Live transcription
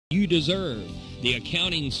deserve. The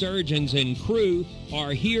accounting surgeons and crew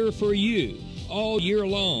are here for you all year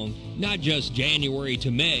long, not just January to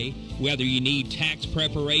May. Whether you need tax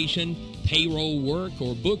preparation, payroll work,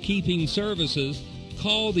 or bookkeeping services,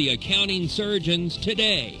 call the accounting surgeons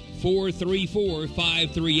today.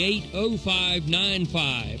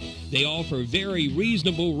 434-538-0595. They offer very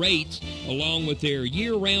reasonable rates along with their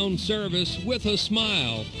year-round service with a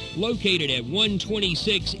smile. Located at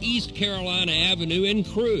 126 East Carolina Avenue in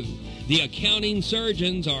Crewe. The accounting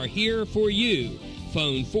surgeons are here for you.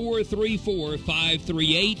 Phone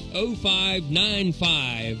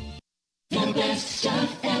 434-538-0595. The best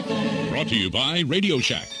stuff ever. Brought to you by Radio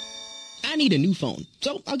Shack. I need a new phone,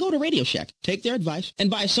 so I'll go to Radio Shack, take their advice, and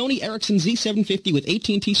buy a Sony Ericsson Z750 with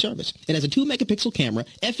AT&T service. It has a 2-megapixel camera,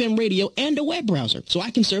 FM radio, and a web browser, so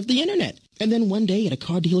I can surf the internet. And then one day at a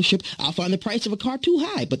car dealership, I'll find the price of a car too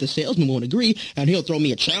high, but the salesman won't agree, and he'll throw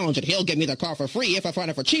me a challenge and he'll give me the car for free if I find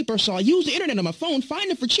it for cheaper, so I'll use the internet on my phone, find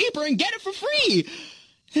it for cheaper, and get it for free.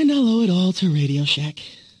 And I'll owe it all to Radio Shack.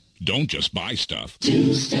 Don't just buy stuff.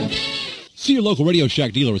 Do stuff. See your local Radio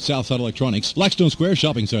Shack dealer at Southside Electronics, Blackstone Square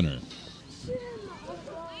Shopping Center.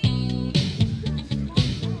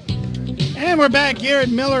 And we're back here at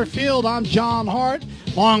Miller Field. I'm John Hart,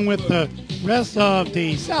 along with the rest of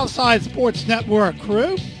the Southside Sports Network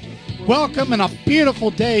crew. Welcome and a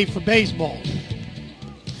beautiful day for baseball.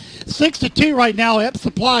 6-2 right now. Eppes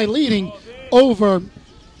Supply leading over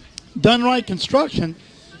Dunn Construction,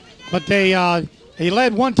 but they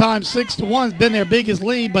led one time 6-1. It's been their biggest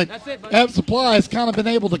lead, but Eppes Supply has kind of been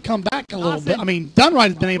able to come back a little bit. I mean, Dunn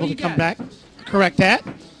has been able to come back. Correct that.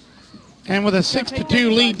 And with a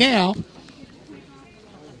 6-2 lead now.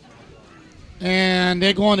 And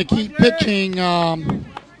they're going to keep pitching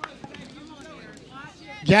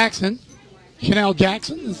Jackson. Chanel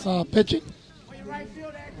Jackson is pitching.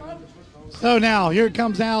 So now, here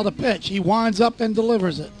comes now the pitch. He winds up and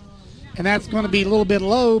delivers it. And that's going to be a little bit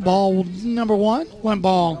low. Ball number 1. 1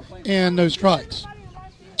 ball and no strikes.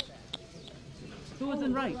 Who was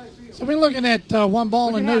in right? So we're looking at 1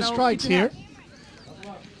 ball and no strikes here.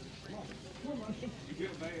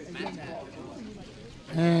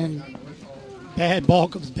 And bad ball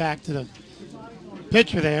comes back to the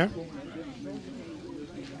pitcher there.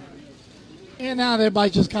 And now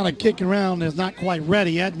everybody's just kind of kicking around. Is not quite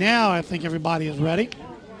ready yet. Now I think everybody is ready.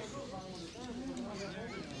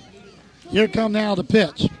 Here comes now the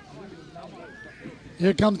pitch.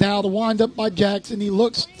 Here comes now the windup by Jackson. He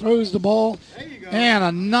looks, throws the ball, and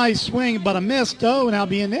a nice swing, but a miss, though, and I'll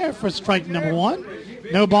be in there for strike number 1.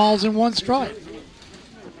 No balls and 1 strike.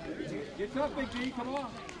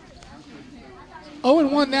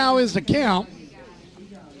 0-1 now is the count.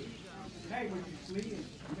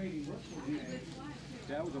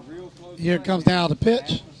 Here comes now the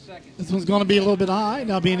pitch. This one's going to be a little bit high.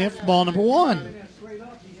 Now being there for ball number 1.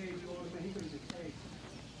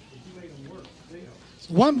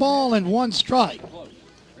 So 1 ball and 1 strike.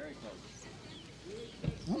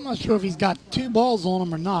 I'm not sure if he's got 2 balls on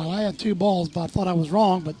him or not. I had 2 balls, but I thought I was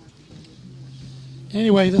wrong. But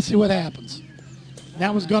anyway, let's see what happens.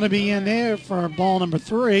 That was going to be in there for ball number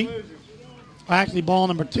 3. Actually, ball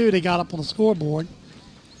number 2, they got up on the scoreboard.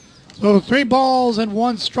 So 3 balls and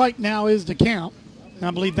 1 strike now is the count. And I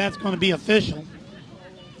believe that's going to be official.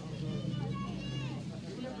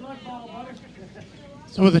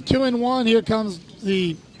 So with a 2-1, here comes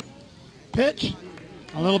the pitch.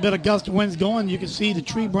 A little bit of gust of winds going. You can see the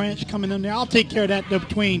tree branch coming in there. I'll take care of that though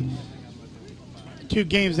between the 2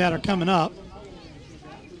 games that are coming up.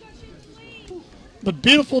 But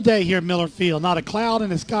beautiful day here at Miller Field. Not a cloud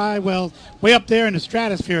in the sky. Well, way up there in the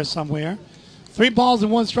stratosphere somewhere. 3 balls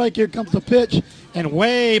and 1 strike. Here comes the pitch. And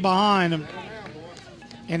way behind him.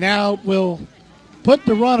 And now we'll put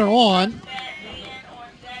the runner on.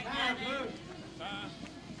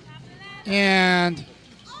 And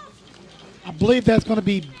I believe that's going to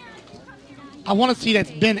be, I want to see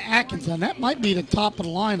that's Ben Atkinson. That might be the top of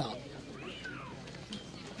the lineup.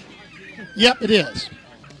 Yep, it is.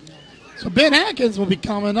 So Ben Atkins will be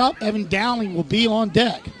coming up. Evan Dowling will be on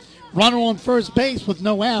deck. Runner on first base with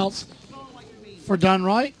no outs for for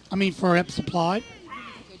Eppes Supply.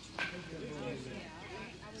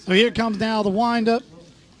 So here comes now the windup.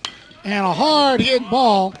 And a hard hit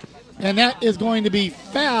ball. And that is going to be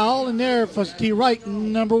foul. And there for Steve Wright,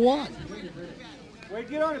 number 1. Wait,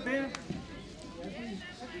 get on it, Ben.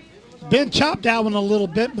 Ben chopped that one a little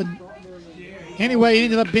bit, but anyway, he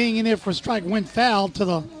ended up being in there for a strike. Went foul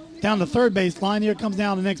down the third base line. Here comes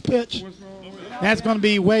down the next pitch. That's going to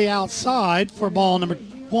be way outside for ball number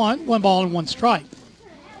 1. 1 ball and 1 strike.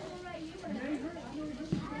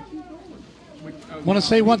 Want to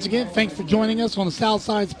say once again, thanks for joining us on the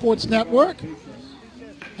Southside Sports Network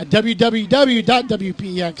at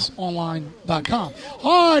www.wpxonline.com.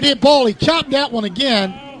 Hard hit ball. He chopped that one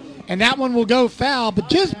again, and that one will go foul, but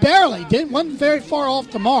just barely. Wasn't very far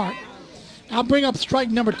off the mark. I'll bring up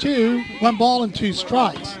strike number 2, 1 ball and 2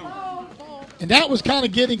 strikes. And that was kind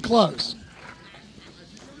of getting close.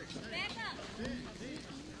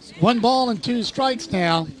 1 ball and 2 strikes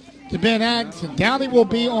now to Ben Atkinson. Downey will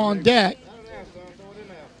be on deck.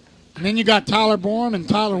 And then you got Tyler Bourne and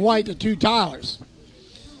Tyler White, the 2 Tylers.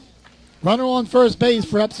 Runner on first base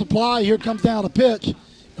for Eppes Supply. Here comes down the pitch.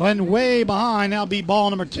 Going way behind. That'll be ball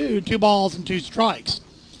number 2. 2 balls and 2 strikes.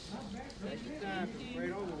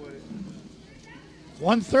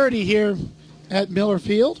 1:30 here at Miller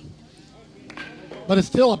Field. But it's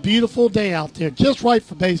still a beautiful day out there. Just right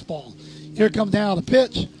for baseball. Here comes down the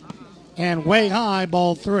pitch. And way high,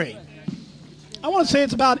 ball 3. I want to say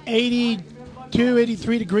it's about 82,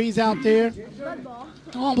 83 degrees out there.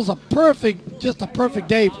 Almost a perfect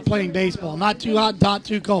day for playing baseball. Not too hot, not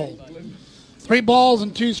too cold. 3 balls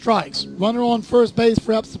and 2 strikes. Runner on first base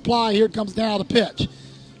for Eppes Supply. Here comes down the pitch.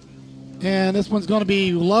 And this one's going to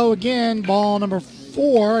be low again, ball number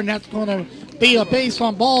 4, and that's going to be a base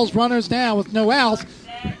on balls. Runners now with no outs.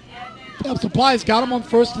 Eppes Supply's got him on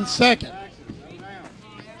first and second.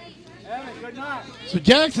 So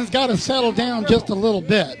Jackson's got to settle down just a little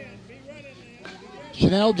bit.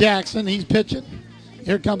 Chanel Jackson, he's pitching.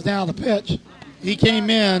 Here comes down the pitch. He came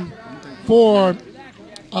in for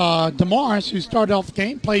DeMars, who started off the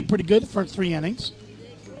game, played pretty good the first 3 innings.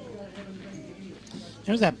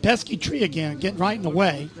 There's that pesky tree again, getting right in the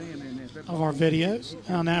way of our videos.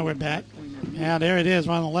 Oh, now we're back. Now there it is,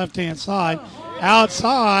 right on the left-hand side.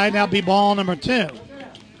 Outside, that'll be ball number 2.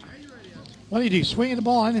 What did he do, swing at the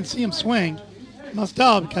ball? I didn't see him swing. Must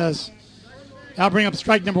have, because I'll bring up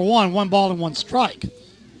strike number 1, 1 ball and 1 strike.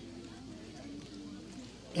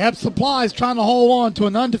 Eppes Supply is trying to hold on to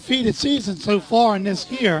an undefeated season so far in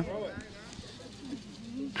this year.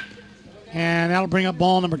 And that'll bring up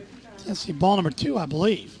ball number 2, I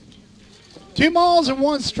believe. 2 balls and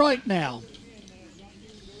 1 strike now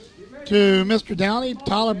to Mr. Downey.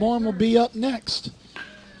 Tyler Bourne will be up next.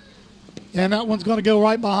 And that one's going to go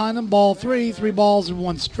right behind him. Ball 3, 3 balls and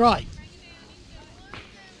 1 strike.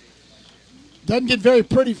 Doesn't get very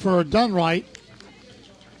pretty for Dunn right,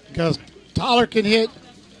 because Tyler can hit,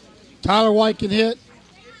 Tyler White can hit.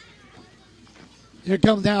 Here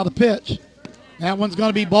comes down the pitch. That one's going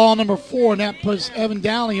to be ball number 4, and that puts Evan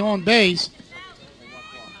Downey on base.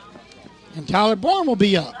 And Tyler Bourne will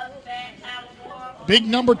be up. Big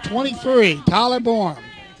number 23, Tyler Bourne.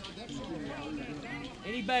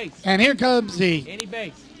 Any base. And here comes the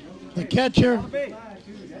catcher.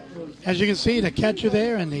 As you can see, the catcher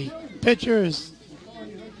there and the pitcher is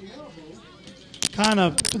kind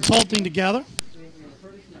of consulting together.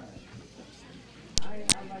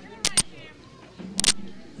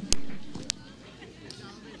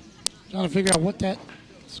 Trying to figure out what that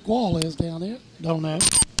squall is down there. Don't know.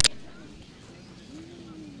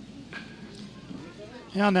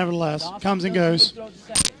 Yeah, nevertheless, comes and goes.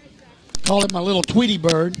 Call it my little Tweety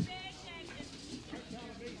bird.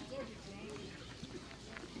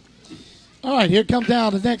 All right, here comes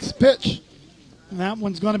down the next pitch. And that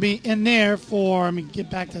one's going to be in there for, let me get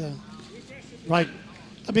back to the right.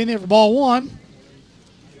 I'll be in there for ball 1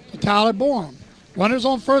 to Tyler Bourne. Runners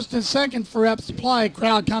on first and second for Eppes Supply.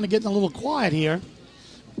 Crowd kind of getting a little quiet here.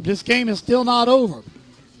 This game is still not over.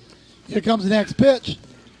 Here comes the next pitch.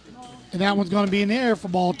 And that one's going to be in there for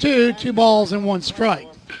ball 2. 2 balls and 1 strike.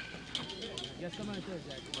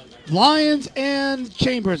 Lions and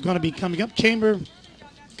Chamber is going to be coming up. Chamber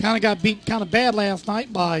kind of got beat kind of bad last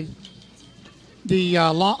night by the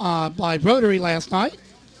by Rotary last night.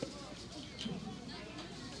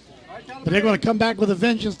 But they're going to come back with a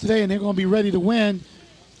vengeance today, and they're going to be ready to win.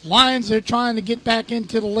 Lions, they're trying to get back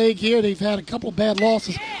into the league here. They've had a couple of bad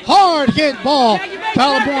losses. Hard hit ball.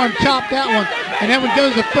 Tyler Bourne chopped that one. And that one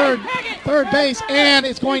goes to third base, and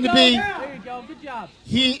it's going to be,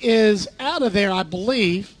 he is out of there, I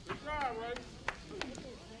believe.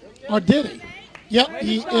 Or did he? Yep,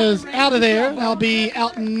 he is out of there. That'll be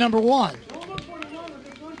out in number 1.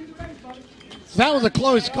 So that was a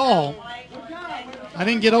close call. I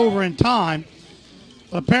didn't get over in time.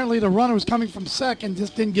 But apparently the runner was coming from second,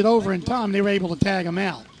 just didn't get over in time. They were able to tag him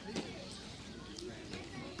out.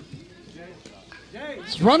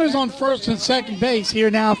 So runners on first and second base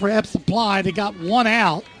here now for Eppes Supply. They got 1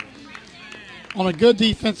 out on a good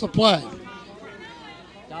defensive play.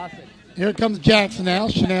 Here comes Jackson now.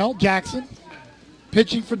 Chanel Jackson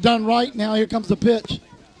pitching for Dunn right. Now here comes the pitch.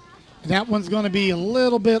 And that one's going to be a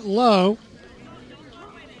little bit low.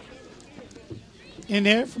 in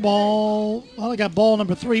there for ball. Well, I got ball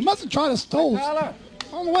number 3. He must have tried to stole. I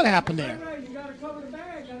don't know what happened there. You got to cover the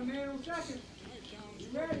bag. Got a man on second. You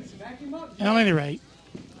ready? Back him up. At any rate,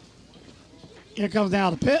 here comes now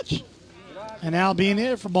the pitch. And now being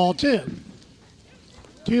there for ball 2.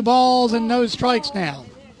 2 balls and no strikes now.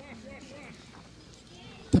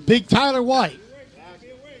 The big Tyler White.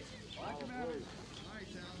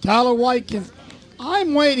 Tyler White can.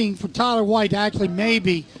 I'm waiting for Tyler White to actually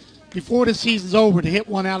maybe, before the season's over, to hit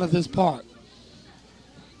one out of this park.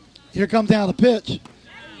 Here comes down the pitch.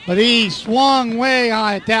 But he swung way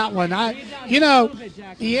high at that one.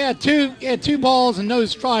 He had two balls and no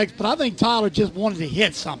strikes, but I think Tyler just wanted to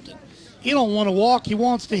hit something. He don't want to walk. He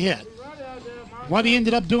wants to hit. What he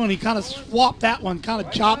ended up doing, he kind of swapped that one, kind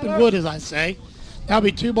of chopping wood, as I say. That'll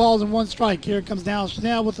be 2 balls and 1 strike. Here comes down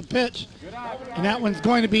Chanel with the pitch. And that one's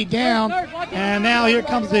going to be down. And now here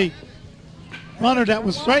comes the runner that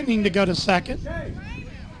was threatening to go to second.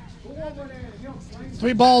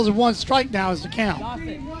 3 balls and 1 strike now is the count.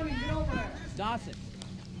 Dawson.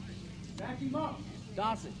 Back him up.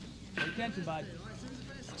 Dawson. Pay attention, bud.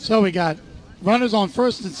 So we got runners on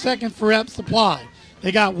first and second for Eppes Supply.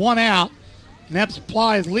 They got 1 out. And Eppes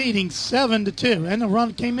Supply is leading 7-2. And the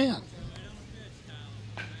run came in.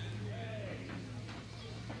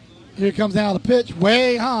 Here comes now the pitch,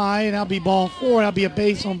 way high, and that'll be ball 4. That'll be a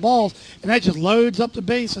base on balls, and that just loads up the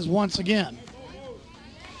bases once again.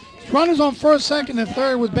 Runners on first, second, and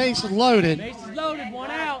third with bases loaded. Bases loaded, 1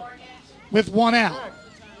 out. With 1 out.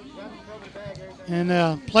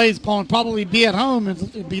 And plays upon probably be at home.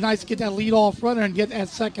 It'd be nice to get that leadoff runner and get that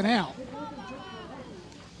second out.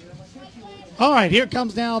 All right, here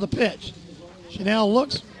comes now the pitch. Chanel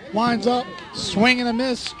looks, winds up, swing and a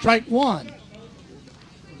miss, strike 1.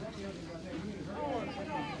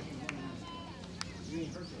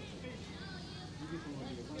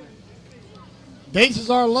 Bases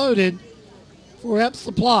are loaded for Eppes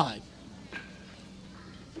Supply.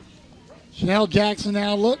 Chanel Jackson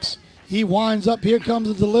now looks. He winds up. Here comes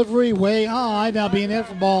the delivery way high. Now being there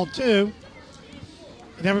for ball 2.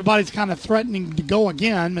 And everybody's kind of threatening to go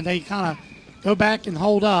again, but they kind of go back and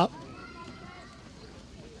hold up.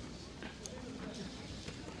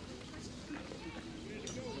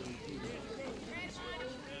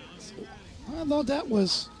 I thought that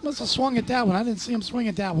was, must have swung at that one. I didn't see him swing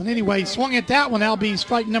at that one. Anyway, he swung at that one. That'll be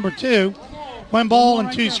strike number 2. 1 ball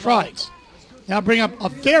and 2 strikes. Now bring up a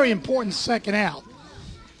very important second out.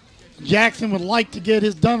 Jackson would like to get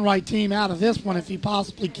his Dunn right team out of this one if he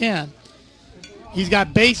possibly can. He's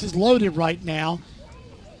got bases loaded right now,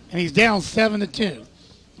 and he's down 7-2.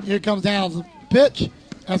 Here comes down the pitch.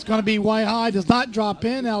 That's going to be way high. Does not drop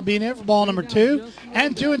in. That'll be in there for ball number 2.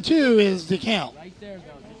 And 2-2 is the count. Right there,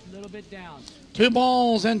 though. Just a little bit down. 2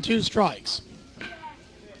 balls and 2 strikes.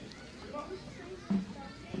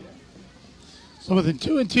 So with a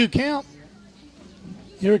 2-2 count,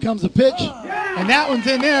 here comes the pitch. And that one's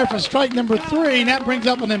in there for strike number 3, and that brings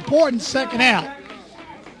up an important second out.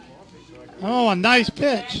 Oh, a nice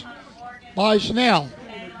pitch by Chanel.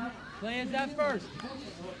 Plans that first.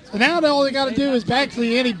 So now all they got to do is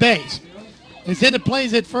actually any base. They said it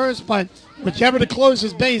plays it first, but whichever the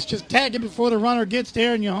closest base, just tag it before the runner gets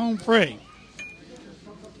there and you're home free.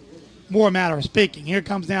 More a matter of speaking. Here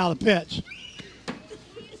comes now the pitch.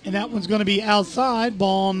 And that one's going to be outside,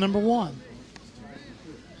 ball number 1.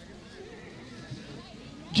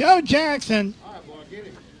 Joe Jackson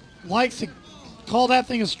likes to call that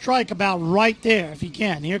thing a strike about right there if he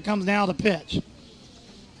can. Here comes now the pitch.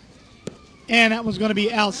 And that one's going to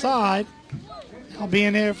be outside. I'll be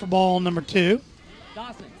in there for ball number 2.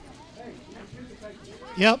 Dawson.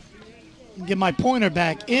 Yep. Get my pointer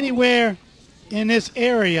back. Anywhere in this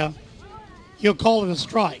area, he'll call it a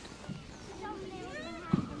strike.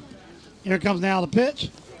 Here comes now the pitch.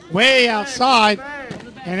 Way outside.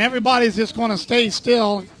 And everybody's just going to stay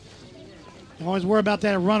still. You always worry about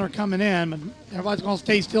that runner coming in, but everybody's going to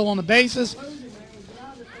stay still on the bases.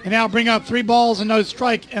 And now bring up 3 balls and no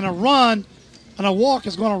strike, and a run and a walk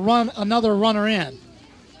is going to run another runner in. And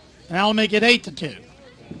that'll make it 8-2.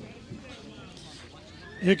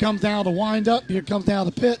 Here comes down the wind up. Here comes down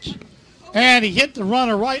the pitch. And he hit the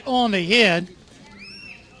runner right on the head.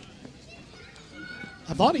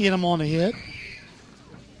 I thought he hit him on the head.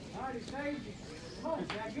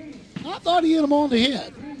 I thought he hit him on the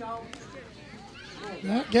head.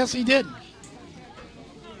 I guess he didn't.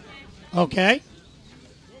 Okay.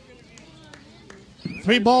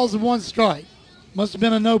 3 balls and 1 strike. Must have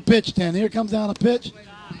been a no pitch then. Here comes down a pitch.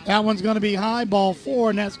 That one's going to be high, ball 4,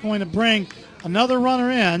 and that's going to bring another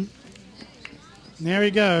runner in. And there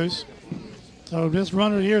he goes. So this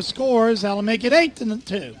runner here scores. That'll make it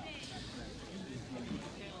 8-2.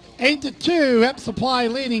 8-2, Eppes Supply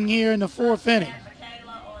leading here in the fourth inning.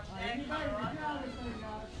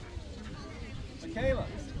 Michaela.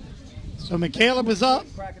 So McCaleb is up.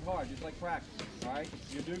 Crack it hard, just like practice. All right?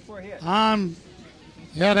 You're due for a hit.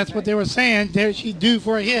 Yeah, that's what they were saying. There, she's due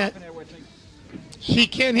for a hit. She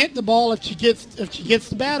can hit the ball if she gets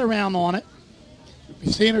the bat around on it.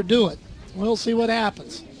 We've seen her do it. We'll see what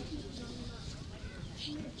happens.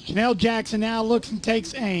 Janelle Jackson now looks and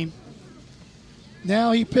takes aim.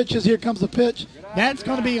 Now he pitches. Here comes the pitch. That's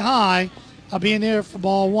going to be high. I'll be in there for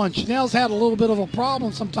ball one. Chanel's had a little bit of a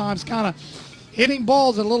problem sometimes, kind of hitting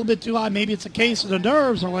balls a little bit too high. Maybe it's a case of the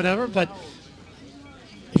nerves or whatever, but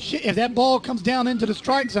if that ball comes down into the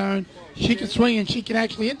strike zone, she can swing and she can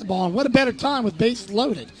actually hit the ball. And what a better time with bases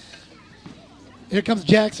loaded. Here comes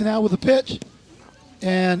Jackson out with a pitch.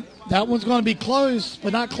 And that one's going to be close,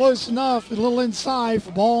 but not close enough. A little inside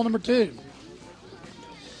for ball number 2.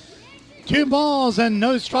 2 balls and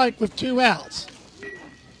no strike with 2 outs.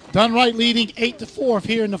 Dunn leading 8-4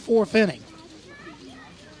 here in the fourth inning.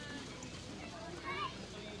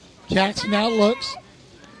 Jackson now looks.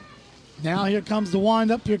 Now here comes the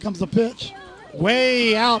windup. Here comes the pitch.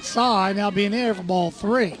 Way outside. Now being there for ball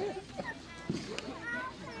 3.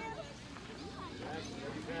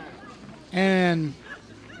 And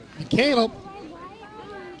Caleb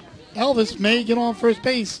Elvis may get on first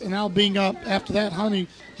base, and now being up after that,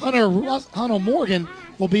 Hunter Morgan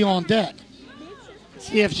will be on deck.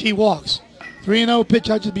 See if she walks. 3-0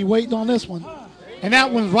 pitch. I'll just be waiting on this one. And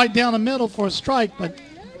that one's right down the middle for a strike, but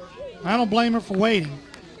I don't blame her for waiting.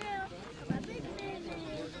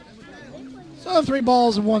 So 3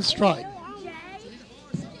 balls and 1 strike.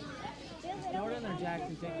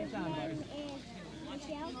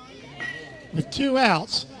 With 2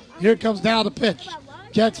 outs, here comes now the pitch.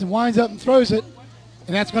 Jackson winds up and throws it,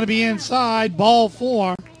 and that's going to be inside, ball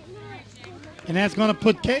 4. And that's going to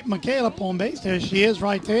put Michaela on base. There she is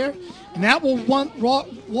right there. And that will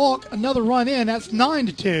walk another run in. That's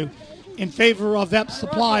 9-2 in favor of Eppes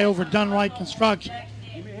Supply over Dunn Construction.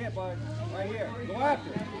 Give me a hit, bud. Right here. Go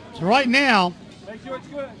after it. So right now, Make sure it's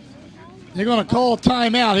good. they're going to call a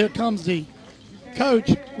timeout. Here comes the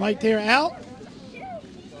coach right there out.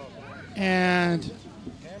 And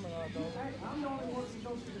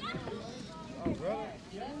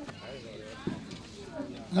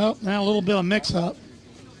nope, now a little bit of mix-up.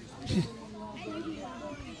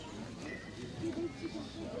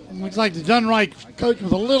 Looks like the Dunn coach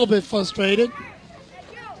was a little bit frustrated.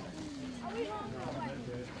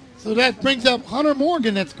 So that brings up Hunter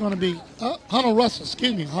Morgan. That's going to be Hunter Russell.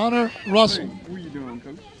 Excuse me, Hunter Russell. What are you doing,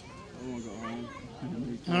 Coach? I want to go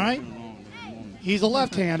home. All right. He's a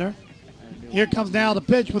left-hander. Here comes now the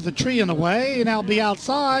pitch with the tree in the way, and that'll be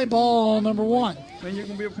outside, ball number 1. Think you're going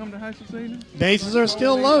to be able to come to high school season? Bases are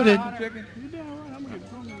still loaded. You're doing all right. I'm going to get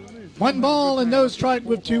something with this. 1 ball and no strike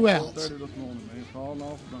with 2 outs. 30 this morning, man. Calling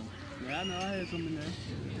off from. Yeah, I know. I had something there.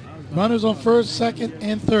 Runners on first, second,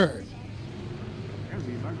 and third.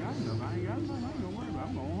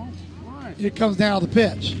 Here comes now the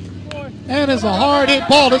pitch. And it's a hard hit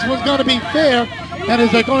ball. This one's going to be fair. And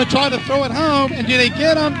is they going to try to throw it home? And do they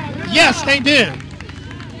get him? Yes, they do.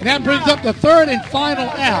 And that brings up the third and final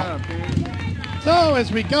out. So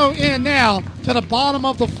as we go in now to the bottom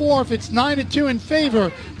of the fourth, it's 9-2 in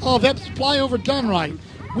favor of Eppes Supply over Dunn.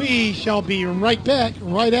 We shall be right back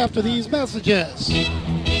right after these messages.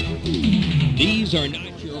 These are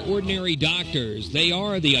not your ordinary doctors. They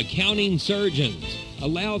are the accounting surgeons.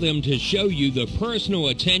 Allow them to show you the personal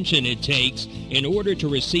attention it takes in order to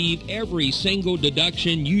receive every single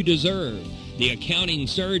deduction you deserve. The accounting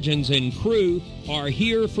surgeons and crew are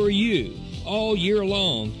here for you all year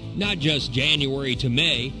long, not just January to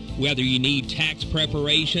May. Whether you need tax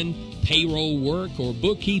preparation, payroll work, or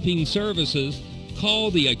bookkeeping services, call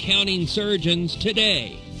the accounting surgeons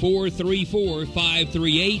today.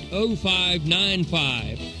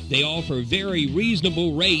 434-538-0595. They offer very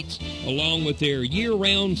reasonable rates along with their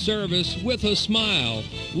year-round service with a smile,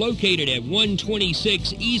 located at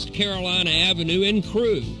 126 East Carolina Avenue in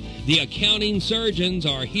Crewe. The accounting surgeons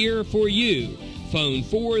are here for you. Phone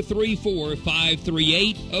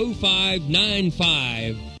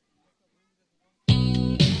 434-538-0595.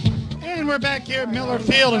 And we're back here at Miller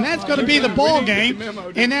Field, and that's going to be the ball game,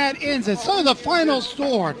 and that ends it. So the final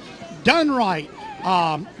score, Dunn.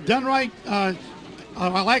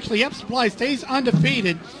 Actually, Eppes Supply stays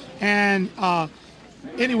undefeated, and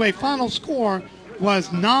anyway, final score was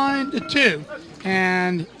 9-2,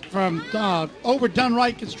 and from over Dunn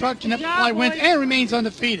Construction, Eppes Supply wins and remains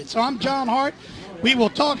undefeated. So I'm John Hart. We will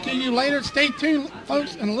talk to you later. Stay tuned,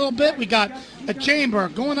 folks. In a little bit, we got a chamber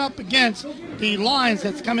going up against the Lions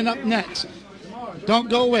that's coming up next. Don't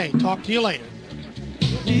go away. Talk to you later.